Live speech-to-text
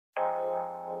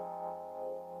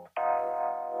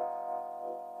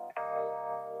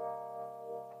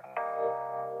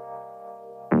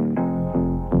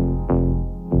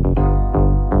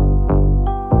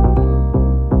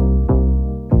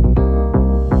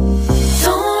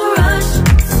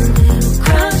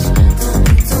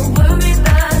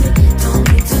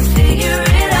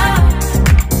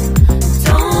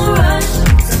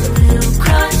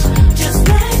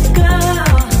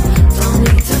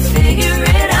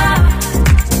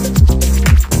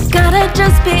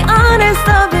honest,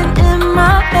 I've been in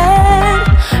my head.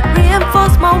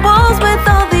 Reinforce my walls with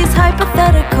all these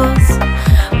hypotheticals.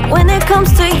 When it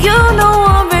comes to you, no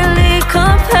one really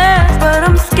compares. But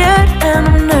I'm scared and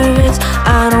I'm nervous.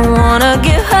 I don't wanna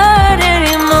get hurt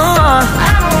anymore.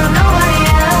 I don't want nobody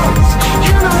else.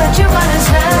 You know that you fine as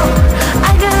hell.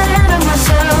 I get ahead of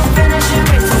myself. Finishing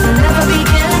races and never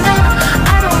begin.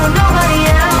 I don't want nobody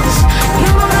else. You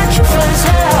know that you fine as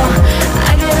hell.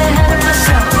 I get ahead of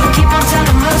myself. Keep on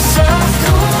telling myself,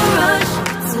 don't rush.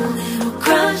 It's a little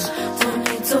crush. Don't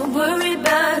need to worry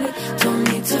about it. Don't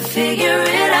need to figure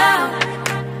it out.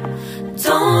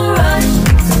 Don't rush.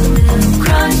 It's a little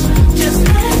crush. Just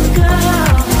let go.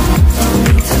 Don't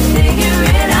need to figure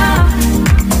it out.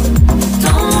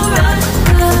 Don't rush.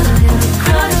 A little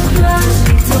crush, crush.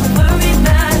 Need to worry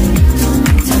about it. Don't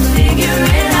need to figure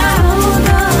it out.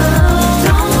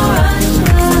 Don't rush.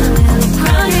 A little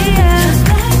crush. Just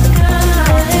let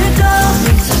go.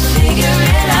 Need to figure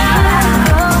it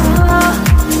out.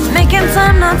 Making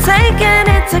time, not taking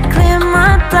it to clear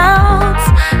my doubts.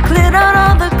 Cleared out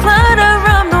all the clutter,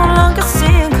 I'm no longer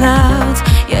seeing clouds.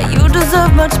 Yeah, you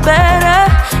deserve much better.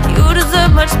 You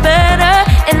deserve much better.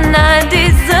 And I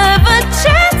deserve a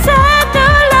chance at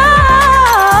new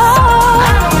love.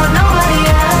 I don't want nobody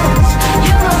else.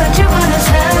 You know that you fine as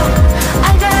hell.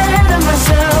 I got ahead of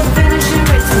myself. Finishing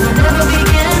races will never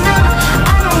begin.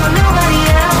 I don't want nobody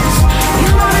else. You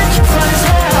know that you fine as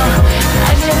hell.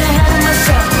 I get ahead of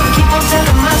myself. Keep on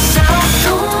telling myself,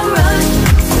 don't rush.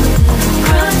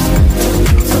 Crush.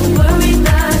 Don't worry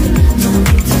about it. Don't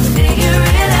need to figure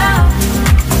it out.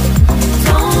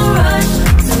 Don't rush.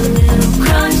 It's a little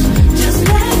crush. Just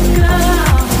let go.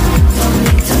 Don't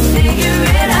need to figure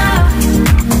it out.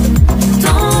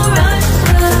 Don't rush.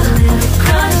 A little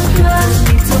crush, crush.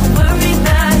 Need to worry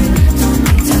about it. Don't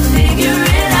need to figure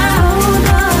it out.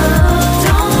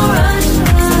 Don't rush.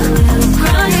 A little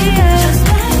crush. Just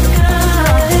let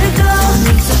go.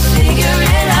 Need to figure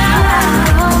it out.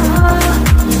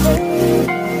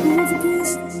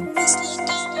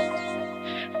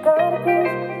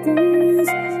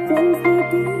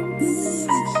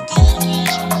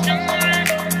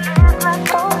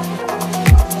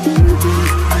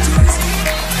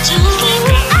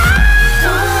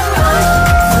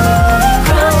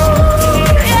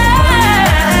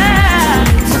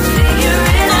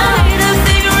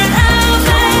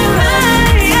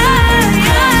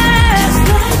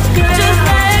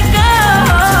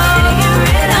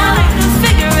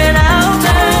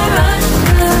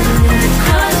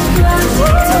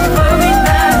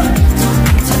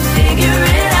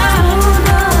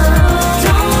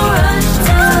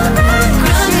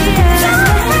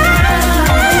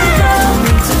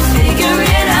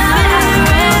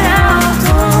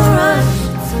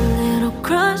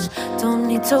 Don't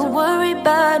need to worry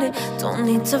about it. Don't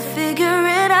need to figure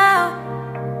it out.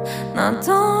 Now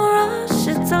don't rush.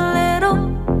 It's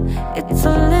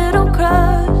a little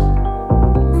crush.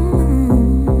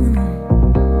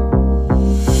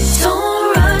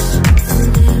 Don't rush. It's a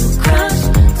little crush.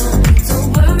 Don't need to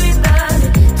worry about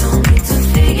it. Don't need to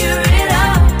figure it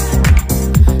out.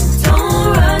 Don't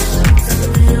rush. It's a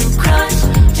little crush.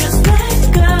 Just let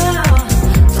go.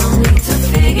 Don't need to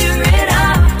figure it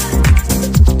out.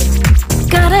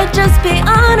 Gotta just be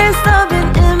honest, I've been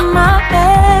in my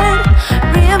head.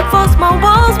 Reinforce my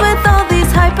walls with all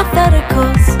these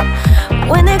hypotheticals.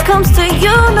 When it comes to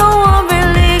you, no one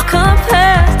really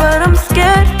compares. But I'm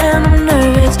scared and I'm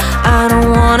nervous. I don't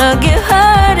wanna get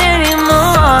hurt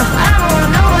anymore. I don't want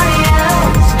nobody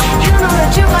else. You know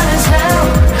that you fine as hell.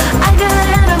 I get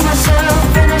ahead of myself.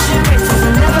 Finishing races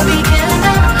will never begin.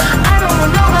 I don't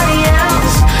want nobody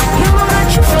else. You know that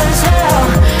you fine as hell.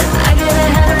 I get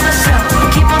ahead of myself.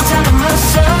 Keep on telling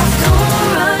myself, don't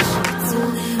rush. It's a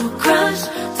little crush.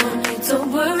 Don't need to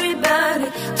worry about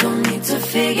it. Don't need to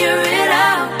figure it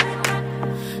out.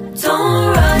 Don't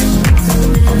rush. It's a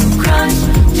little crush.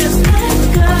 Just let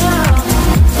go.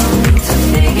 Don't need to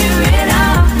figure it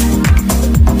out.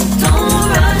 Don't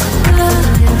rush. A little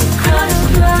crush,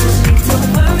 crush. Need to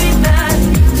worry about it.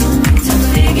 Don't need to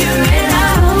figure it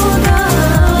out.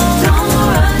 Don't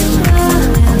rush. A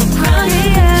little crush.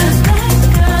 Just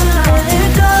let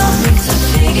go. Need to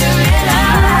figure it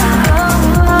out.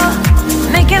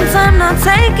 Making time, not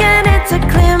taking it to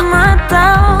clear my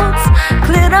doubts.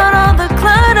 Cleared out all the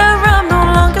clutter, I'm no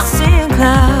longer seeing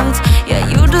clouds. Yeah,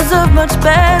 you deserve much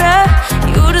better.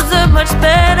 You deserve much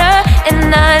better.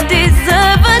 And I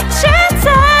deserve a chance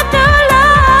at new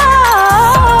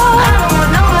love. I don't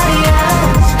want nobody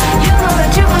else. You know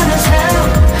that you fine as hell.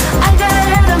 I got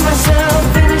ahead of myself.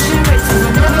 Finishing races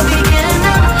will never begin.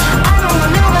 I don't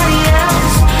want nobody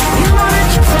else. You know that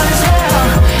you fine as hell.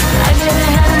 I get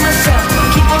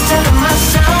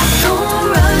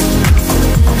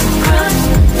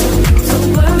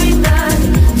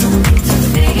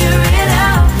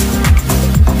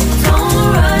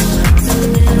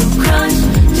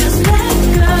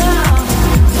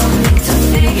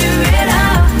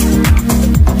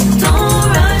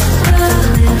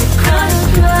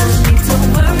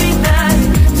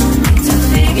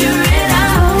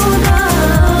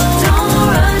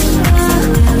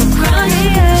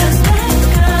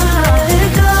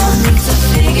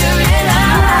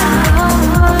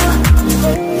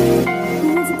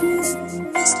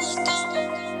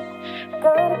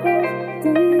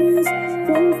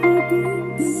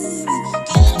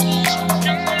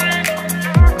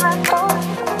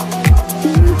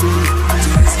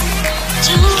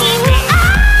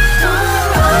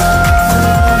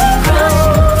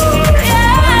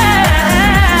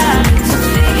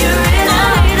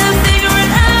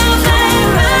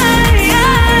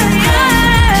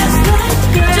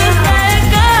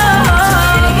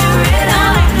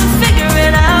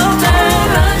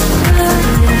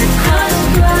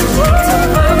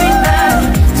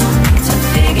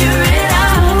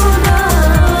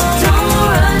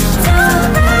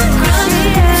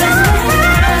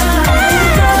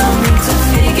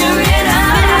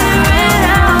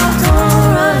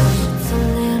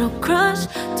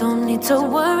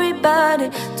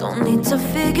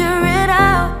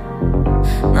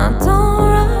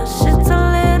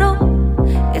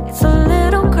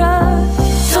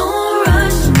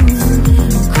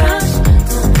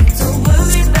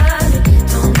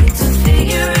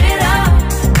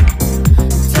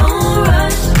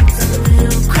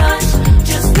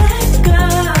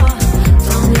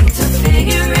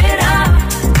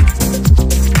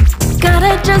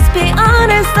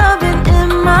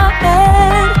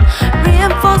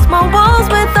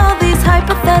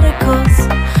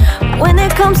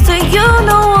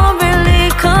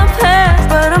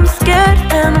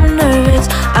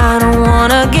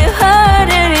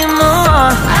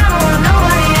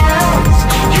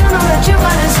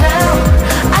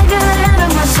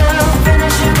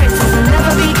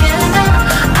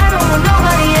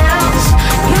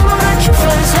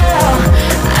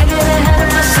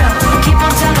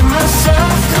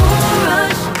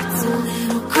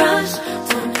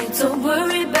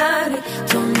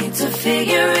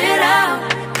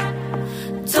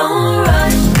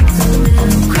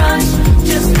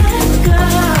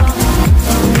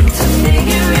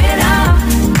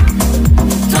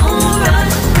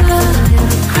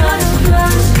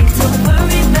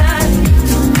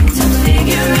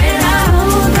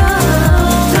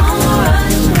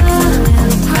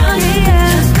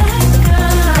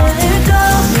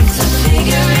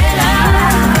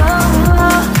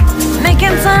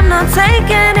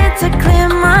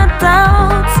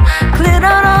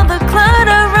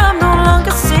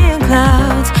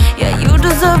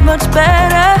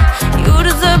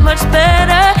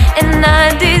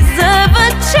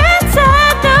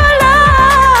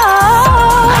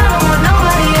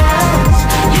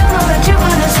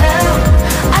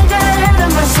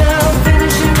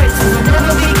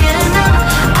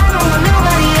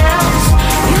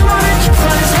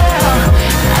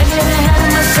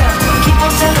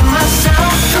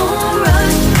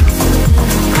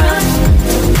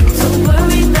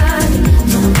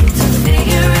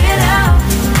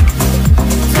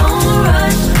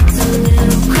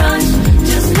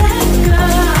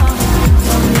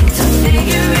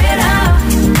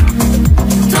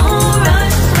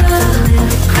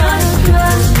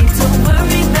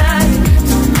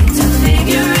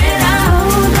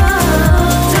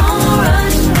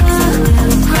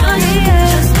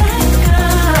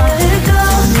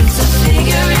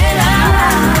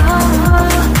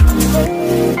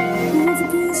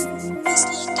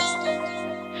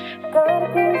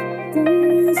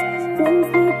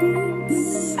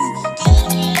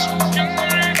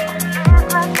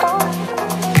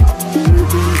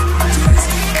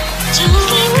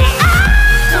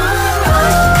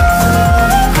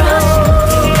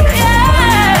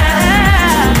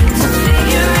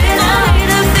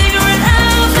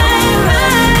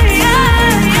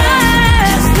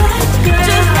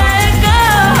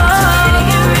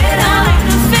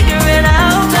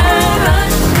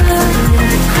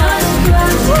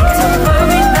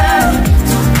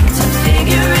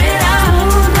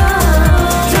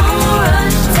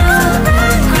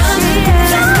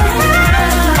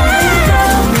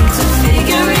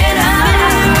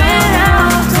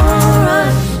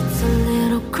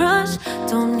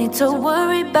to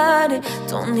worry about it,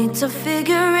 don't need to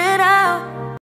figure it out.